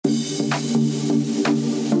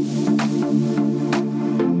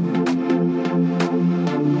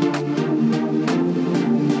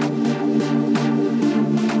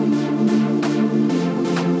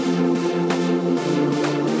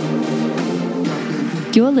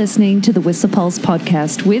You're listening to the Whistler Pulse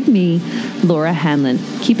podcast with me, Laura Hanlon,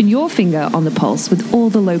 keeping your finger on the pulse with all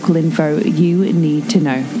the local info you need to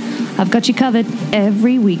know. I've got you covered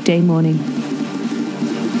every weekday morning.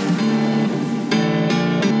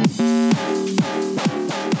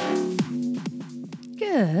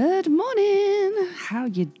 Good morning. How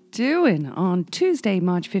you doing on Tuesday,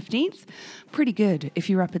 March 15th? Pretty good if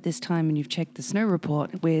you're up at this time and you've checked the snow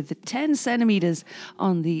report with 10 centimeters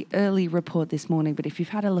on the early report this morning. But if you've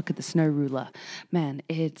had a look at the snow ruler, man,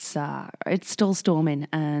 it's still storming,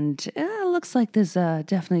 and it looks like there's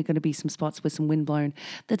definitely going to be some spots with some wind blowing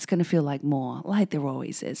that's going to feel like more, like there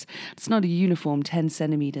always is. It's not a uniform 10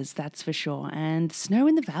 centimeters, that's for sure. And snow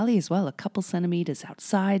in the valley as well, a couple centimeters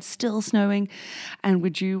outside, still snowing, and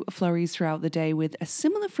with dew flurries throughout the day with a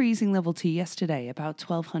similar freezing level to yesterday, about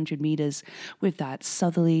 1,200 meters, with that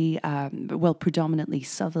southerly, predominantly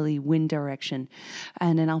southerly wind direction,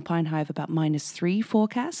 and an alpine high of about -3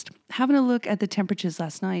 forecast. Having a look at the temperatures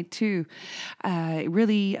last night too, it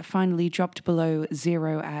really finally dropped below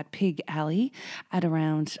zero at Pig Alley at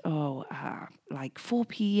around, like 4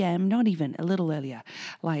 p.m., not even, a little earlier,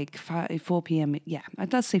 like 4 p.m., yeah, it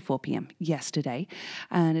does say 4 p.m. yesterday,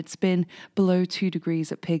 and it's been below 2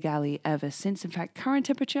 degrees at Pig Alley ever since. In fact, current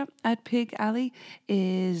temperature at Pig Alley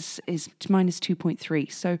is -2.3,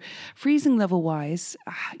 so freezing level wise,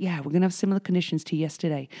 we're going to have similar conditions to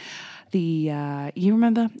yesterday. You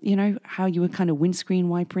remember, how you were kind of windscreen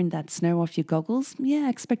wipering that snow off your goggles? Yeah,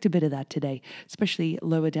 expect a bit of that today, especially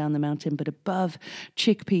lower down the mountain. But above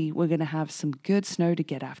Chickpea, we're going to have some good snow to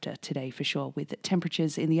get after today for sure, with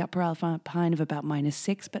temperatures in the upper alpine of about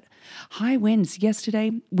 -6, but high winds.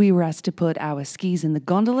 Yesterday, we were asked to put our skis in the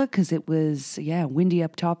gondola because it was, windy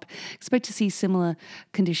up top. Expect to see similar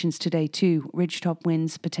conditions today too. Ridgetop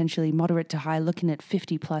winds, potentially moderate to high, looking at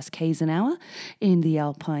 50 plus Ks an hour in the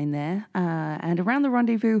alpine there. And around the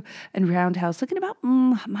rendezvous and roundhouse, looking about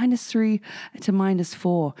 -3 to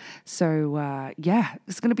 -4. So,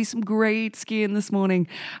 it's going to be some great skiing this morning.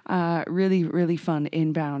 Really, really fun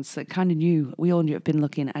inbounds. That kind of we all knew have been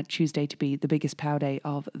looking at Tuesday to be the biggest pow day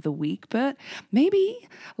of the week, but maybe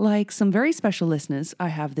like some very special listeners I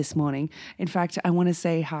have this morning. In fact, I want to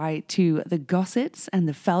say hi to the Gossets and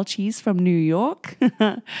the Falchies from New York.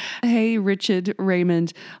 Hey, Richard,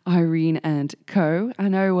 Raymond, Irene, and co. I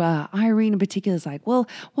know Irene in particular is like, well,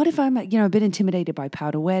 what if I'm, a bit intimidated by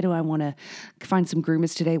powder? Where do I want to find some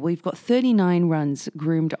groomers today? Well, you've got 39 runs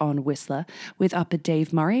groomed on Whistler with Upper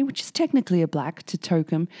Dave Murray, which is technically a black, to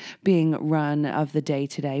Tokum being run of the day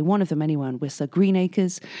today. One of them anyway on Whistler. Green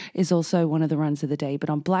Acres is also one of the runs of the day. But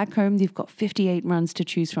on Blackcomb, you've got 58 runs to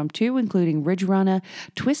choose from too, including Ridge Runner.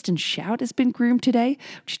 Twist and Shout has been groomed today,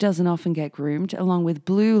 which doesn't often get groomed, along with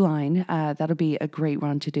Blue Line. That'll be a great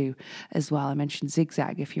run to do as well. I mentioned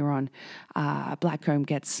Zigzag if you're on Blackcomb,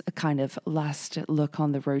 gets a kind of last look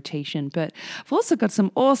on the rotation. But I've also got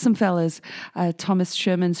some awesome fellas, Thomas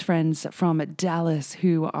Sherman's friends from Dallas,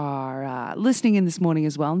 who are listening in this morning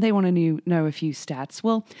as well, and they want to know a few stats.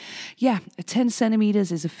 Well, 10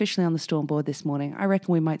 centimeters is officially on the storm board this morning. I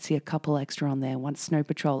reckon we might see a couple extra on there once Snow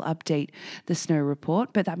Patrol update the snow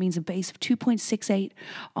report, but that means a base of 2.68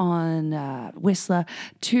 on Whistler,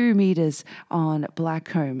 2 meters on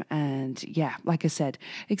Blackcomb, and like I said,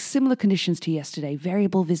 similar conditions to yesterday,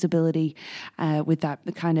 variable visibility with that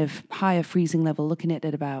kind of higher freezing level, looking at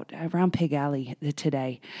about around Pig Alley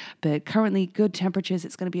today. But currently good temperatures.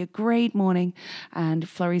 It's going to be a great morning and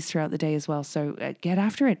flurries throughout the day as well. So get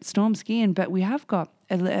after it, storm skiing. But we have got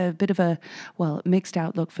a bit of a, mixed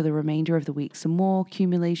outlook for the remainder of the week. Some more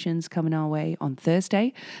accumulations coming our way on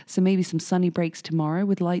Thursday. So maybe some sunny breaks tomorrow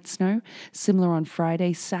with light snow. Similar on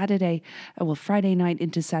Friday, Saturday, Friday night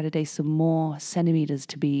into Saturday, some more centimeters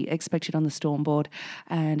to be expected on the storm board.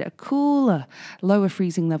 And a cooler, lower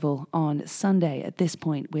freezing level on Sunday at this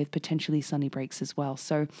point with potentially sunny breaks as well.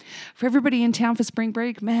 So for everybody in town for spring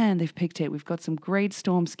break, man, they've picked it. We've got some great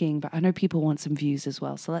storm skiing, but I know people want some views as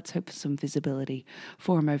well. So let's hope for some visibility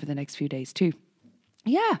for them over the next few days too.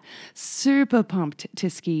 Yeah, super pumped to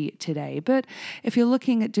ski today. But if you're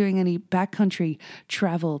looking at doing any backcountry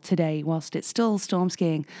travel today, whilst it's still storm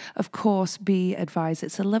skiing, of course, be advised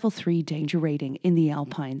it's a level 3 danger rating in the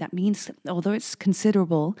Alpine. That means, although it's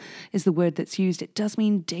considerable is the word that's used, it does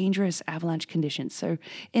mean dangerous avalanche conditions. So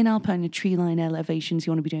in Alpine and tree line elevations,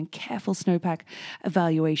 you want to be doing careful snowpack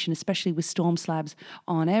evaluation, especially with storm slabs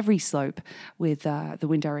on every slope with the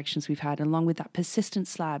wind directions we've had. And along with that persistent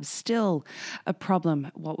slab, still a problem.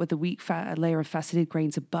 What with the weak layer of faceted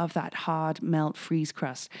grains above that hard melt freeze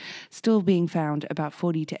crust, still being found about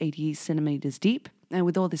 40 to 80 centimeters deep. And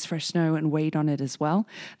with all this fresh snow and weight on it as well,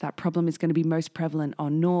 that problem is going to be most prevalent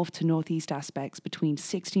on north to northeast aspects between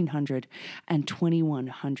 1,600 and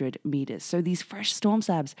 2,100 meters. So these fresh storm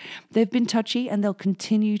slabs, they've been touchy and they'll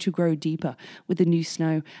continue to grow deeper with the new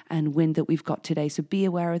snow and wind that we've got today. So be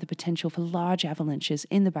aware of the potential for large avalanches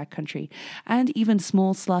in the backcountry and even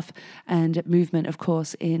small slough and movement, of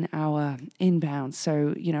course, in our inbounds.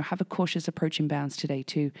 So, have a cautious approach inbounds today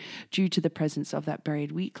too, due to the presence of that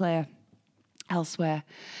buried wheat layer elsewhere.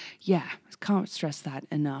 Yeah, can't stress that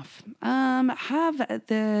enough. Have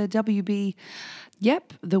the WB,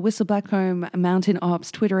 the Whistle Blackcomb Mountain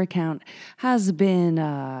Ops Twitter account has been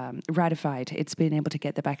ratified. It's been able to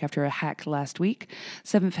get the back after a hack last week.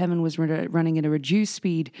 7th Heaven was running at a reduced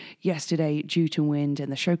speed yesterday due to wind, and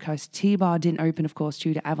the Showcase T-bar didn't open, of course,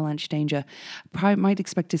 due to avalanche danger. Might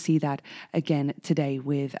expect to see that again today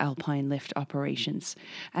with Alpine Lift operations.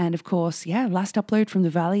 And of course, last upload from the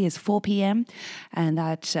valley is 4 p.m. and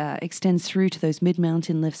that extends through to those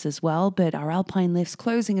mid-mountain lifts as well. But our Alpine lifts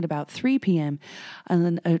closing at about 3 p.m. And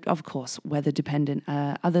then, of course, weather dependent.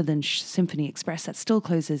 Other than Symphony Express, that still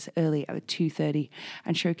closes early at 2:30.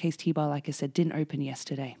 And Showcase T-bar, like I said, didn't open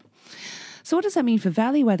yesterday. So what does that mean for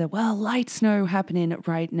valley weather? Well, light snow happening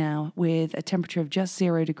right now with a temperature of just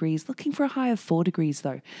 0 degrees, looking for a high of 4 degrees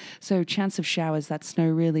though. So chance of showers, that snow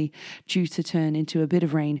really due to turn into a bit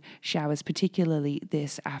of rain showers, particularly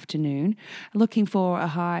this afternoon. Looking for a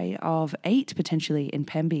high of 8 potentially in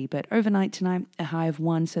Pemby, but overnight tonight, a high of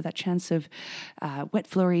 1. So that chance of wet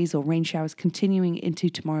flurries or rain showers continuing into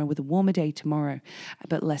tomorrow with a warmer day tomorrow,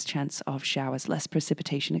 but less chance of showers, less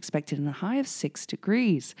precipitation expected and a high of 6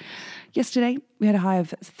 degrees. Yesterday, we had a high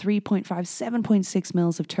of 3.5, 7.6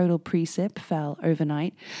 mils of total precip fell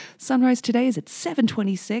overnight. Sunrise today is at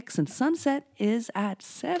 7:26 and sunset is at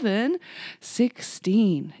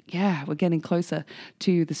 7:16. Yeah, we're getting closer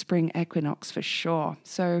to the spring equinox for sure.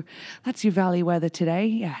 So that's your valley weather today.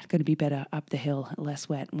 Yeah, it's going to be better up the hill, less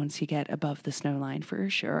wet once you get above the snow line for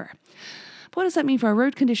sure. What does that mean for our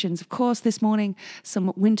road conditions? Of course, this morning,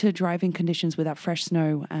 some winter driving conditions with that fresh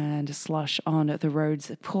snow and slush on the roads.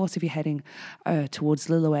 Of course, if you're heading towards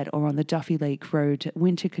Lillooet or on the Duffy Lake Road,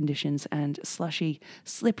 winter conditions and slushy,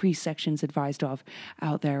 slippery sections advised of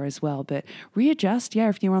out there as well. But readjust,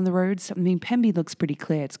 if you're on the roads. I mean, Pemby looks pretty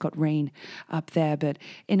clear. It's got rain up there, but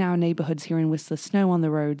in our neighborhoods here in Whistler, snow on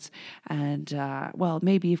the roads. And,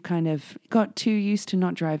 maybe you've kind of got too used to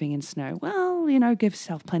not driving in snow. Well, give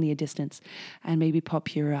yourself plenty of distance. And maybe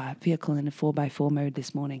pop your vehicle in a 4x4 mode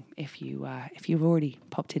this morning if you've already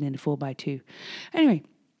popped it in a 4x2. Anyway,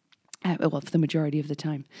 for the majority of the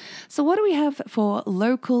time. So what do we have for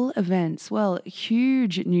local events? Well,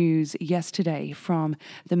 huge news yesterday from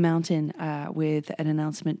the mountain with an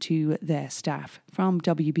announcement to their staff from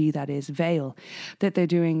WB, that is, Vail, that they're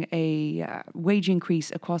doing a wage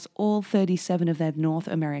increase across all 37 of their North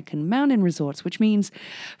American mountain resorts, which means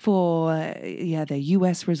for, their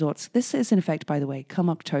U.S. resorts, this is in effect, by the way, come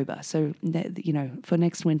October. So, for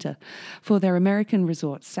next winter, for their American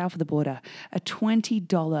resorts south of the border, a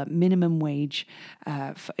 $20 minimum wage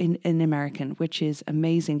in American, which is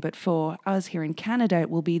amazing. But for us here in Canada, it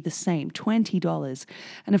will be the same, $20.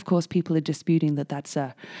 And of course, people are disputing that that's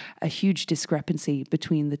a huge discrepancy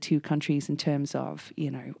between the two countries in terms of,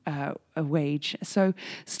 a wage. So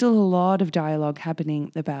still a lot of dialogue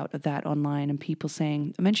happening about that online and people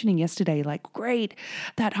mentioning yesterday, like, great,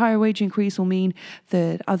 that higher wage increase will mean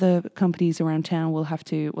that other companies around town will have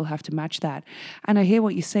to match that. And I hear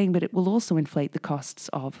what you're saying, but it will also inflate the costs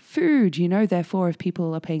of food, therefore if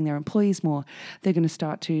people are paying their employees more, they're going to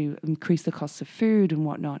start to increase the costs of food and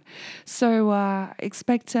whatnot. So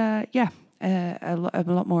expect, a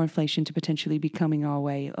lot more inflation to potentially be coming our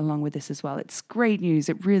way along with this as well. It's great news.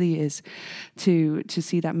 It really is to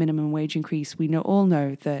see that minimum wage increase. We all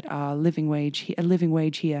know that our living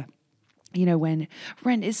wage here, when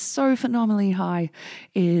rent is so phenomenally high,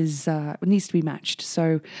 needs to be matched.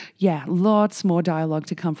 So, lots more dialogue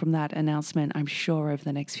to come from that announcement, I'm sure, over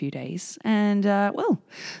the next few days. And,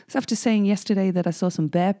 after saying yesterday that I saw some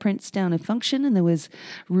bear prints down in Function and there was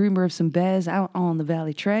rumor of some bears out on the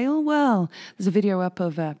Valley Trail, well, there's a video up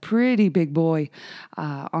of a pretty big boy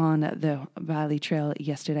on the Valley Trail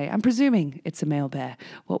yesterday. I'm presuming it's a male bear,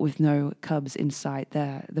 what with no cubs in sight.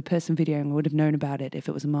 The person videoing would have known about it if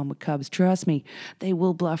it was a mom with cubs. Trust me, they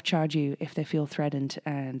will bluff charge you if they feel threatened.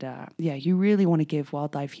 And you really want to give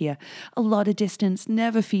wildlife here a lot of distance,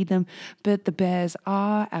 never feed them. But the bears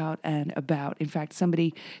are out and about. In fact,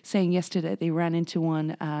 somebody saying yesterday they ran into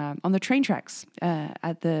one on the train tracks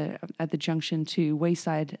at the junction to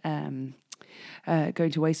Wayside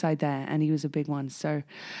going to Wayside there, and he was a big one. So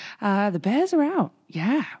the bears are out.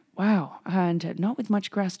 Yeah. Wow. And not with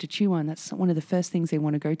much grass to chew on. That's one of the first things they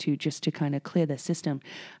want to go to just to kind of clear their system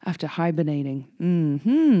after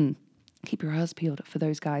hibernating. Keep your eyes peeled for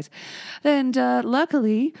those guys. And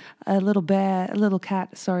luckily, a little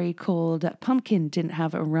cat, called Pumpkin didn't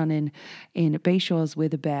have a run-in in Bayshores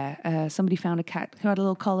with a bear. Somebody found a cat who had a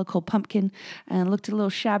little collar called Pumpkin and looked a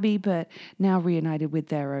little shabby, but now reunited with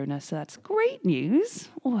their owner. So that's great news.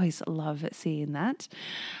 Always love seeing that.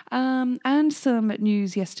 And some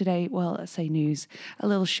news yesterday. Well, I say news, a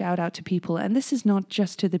little shout out to people. And this is not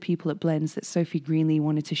just to the people at Blends that Sophie Greenlee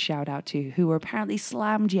wanted to shout out to, who were apparently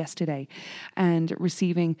slammed yesterday and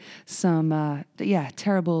receiving some,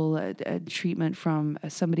 terrible treatment from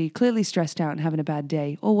somebody clearly stressed out and having a bad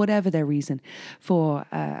day, or whatever their reason for,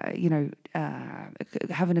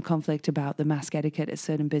 having a conflict about the mask etiquette at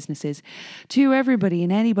certain businesses. To everybody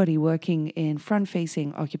and anybody working in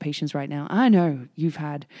front-facing occupations right now, I know you've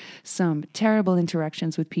had some terrible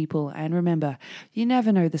interactions with people, and remember, you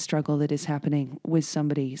never know the struggle that is happening with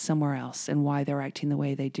somebody somewhere else and why they're acting the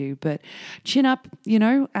way they do. But chin up,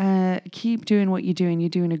 keep doing what you're doing. You're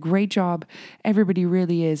doing a great job. Everybody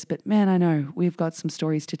really is. But man, I know we've got some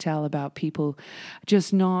stories to tell about people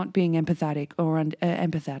just not being empathetic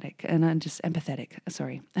and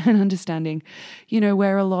understanding,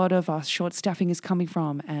 where a lot of our short staffing is coming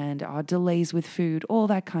from and our delays with food, all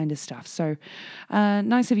that kind of stuff. So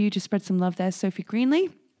nice of you to spread some love there, Sophie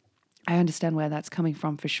Greenlee. I understand where that's coming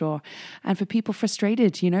from for sure. And for people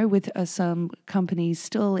frustrated, with some companies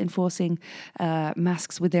still enforcing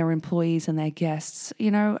masks with their employees and their guests,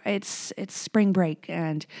 it's spring break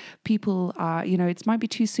and people are, it might be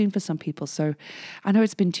too soon for some people. So I know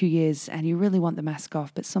it's been 2 years and you really want the mask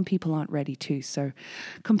off, but some people aren't ready to. So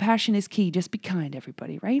compassion is key. Just be kind,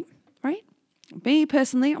 everybody, right? Right? Me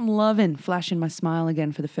personally, I'm loving flashing my smile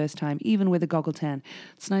again for the first time, even with a goggle tan.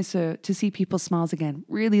 It's nice to see people's smiles again.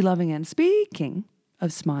 Really loving it. And speaking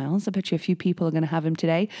of smiles, I bet you a few people are going to have them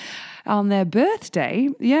today on their birthday.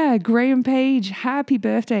 Yeah, Graham Page, happy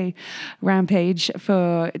birthday, Rampage,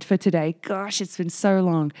 for today. Gosh, it's been so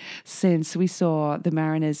long since we saw the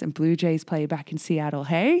Mariners and Blue Jays play back in Seattle.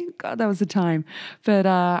 Hey, God, that was a time. But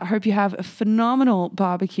I hope you have a phenomenal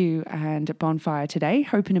barbecue and bonfire today.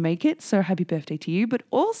 Hoping to make it. So happy birthday to you. But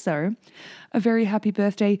also a very happy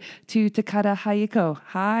birthday to Takada Hayiko.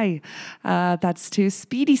 Hi, that's to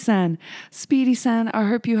Speedy-san. Speedy-san, I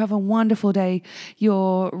hope you have a wonderful day.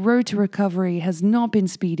 Your road to recovery has not been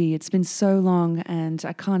speedy. It's been so long, and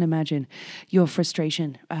I can't imagine your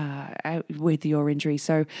frustration with your injury.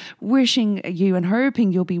 So wishing you and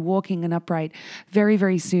hoping you'll be walking and upright very,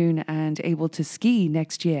 very soon and able to ski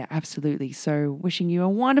next year. Absolutely. So wishing you a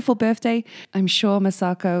wonderful birthday. I'm sure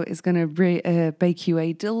Masako is going to bake you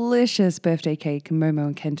a delicious birthday cake. Momo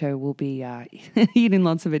and Kento will be eating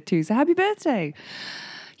lots of it too. So happy birthday.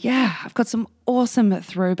 Yeah, I've got some awesome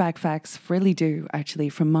throwback facts, really do, actually,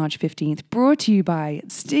 from March 15th, brought to you by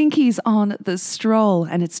Stinkies on the Stroll.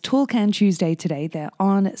 And it's Tool Can Tuesday today. They're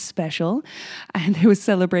on special. And they were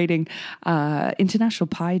celebrating International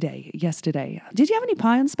Pie Day yesterday. Did you have any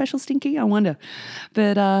pie on special, Stinky? I wonder.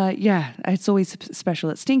 But yeah, it's always special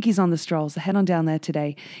at Stinkies on the Stroll. So head on down there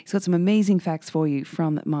today. He's got some amazing facts for you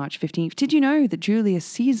from March 15th. Did you know that Julius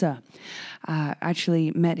Caesar actually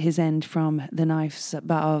met his end from the knives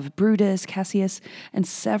of Brutus, Cassius, and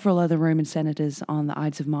several other Roman senators on the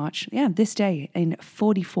Ides of March? Yeah, this day in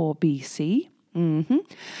 44 BC. In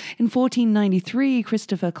 1493,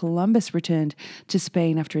 Christopher Columbus returned to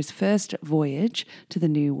Spain after his first voyage to the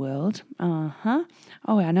New World. Oh,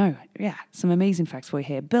 I know. Yeah, some amazing facts for you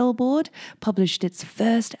here. Billboard published its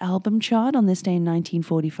first album chart on this day in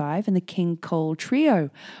 1945, and the King Cole Trio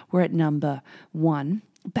were at number 1.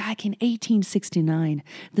 Back in 1869,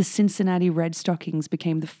 the Cincinnati Red Stockings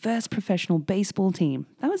became the first professional baseball team.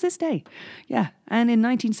 That was this day. Yeah. And in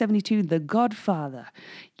 1972, The Godfather,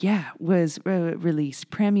 was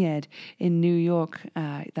released, premiered in New York.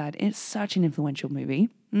 That is such an influential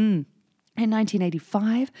movie. In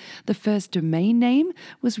 1985, the first domain name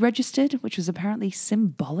was registered, which was apparently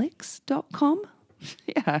symbolics.com.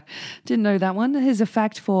 Yeah, didn't know that one. Here's a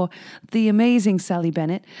fact for the amazing Sally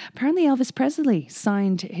Bennett. Apparently Elvis Presley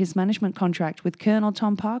signed his management contract with Colonel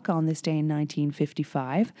Tom Parker on this day in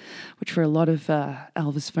 1955, which for a lot of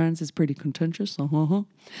Elvis fans is pretty contentious.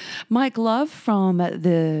 Mike Love from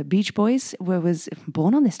the Beach Boys was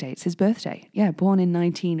born on this day. It's his birthday. Yeah, born in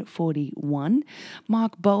 1941.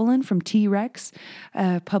 Mark Bolan from T-Rex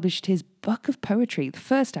published his book of poetry, the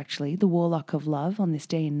first actually, The Warlock of Love, on this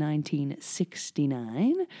day in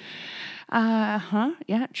 1969.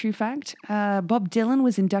 Yeah, true fact. Bob Dylan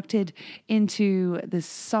was inducted into the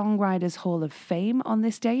Songwriters Hall of Fame on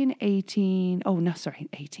this day in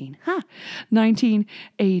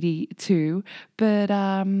 1982. But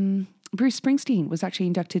Bruce Springsteen was actually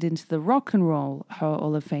inducted into the Rock and Roll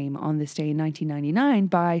Hall of Fame on this day in 1999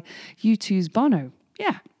 by U2's Bono.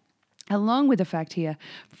 Yeah. Along with the fact here,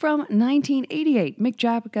 from 1988, Mick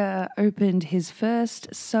Jagger opened his first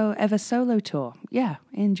ever solo tour. Yeah,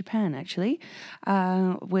 in Japan, actually,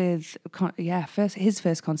 with his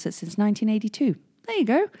first concert since 1982. There you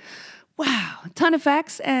go. Wow, a ton of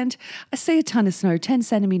facts, and I say a ton of snow. 10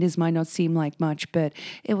 centimeters might not seem like much, but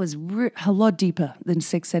it was a lot deeper than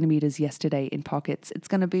 6 centimeters yesterday in pockets. It's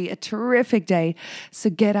going to be a terrific day,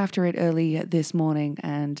 so get after it early this morning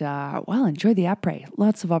and, enjoy the après.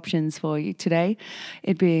 Lots of options for you today,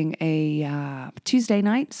 it being a Tuesday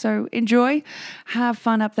night, so enjoy. Have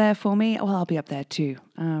fun up there for me. Well, I'll be up there too.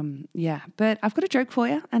 But I've got a joke for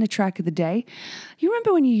you and a track of the day. You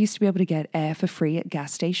remember when you used to be able to get air for free at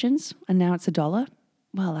gas stations and now it's $1?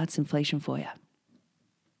 Well, that's inflation for you.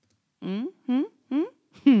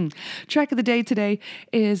 Track of the day today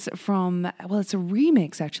is it's a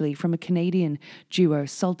remix actually from a Canadian duo,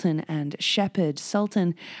 Sultan and Shepherd.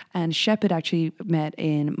 Sultan and Shepherd actually met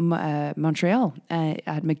in Montreal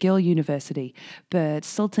at McGill University, but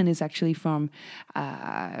Sultan is actually from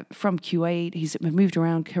Kuwait. He's moved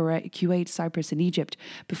around Kuwait, Cyprus, and Egypt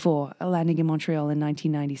before landing in Montreal in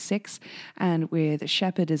 1996. And with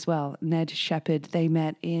Shepherd as well, Ned Shepherd, they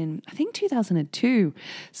met in, I think, 2002.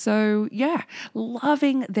 So yeah,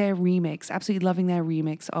 loving their remix, absolutely loving their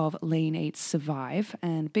remix of Lane 8's Survive,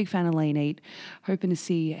 and big fan of Lane 8, hoping to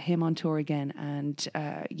see him on tour again, and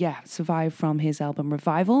Survive from his album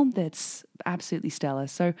Revival, that's absolutely stellar.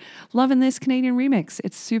 So loving this Canadian remix,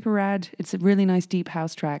 it's super rad, it's a really nice deep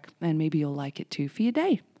house track, and maybe you'll like it too for your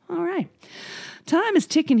day. All right, time is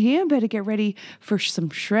ticking here, better get ready for some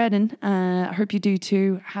shredding. I hope you do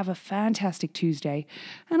too. Have a fantastic Tuesday,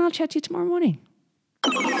 and I'll chat to you tomorrow morning.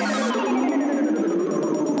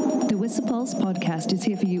 The Whistle Pulse podcast is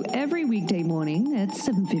here for you every weekday morning at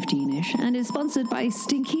 7:15ish and is sponsored by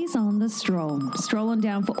Stinkies on the Stroll. Stroll on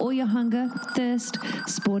down for all your hunger, thirst,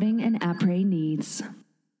 sporting and après needs.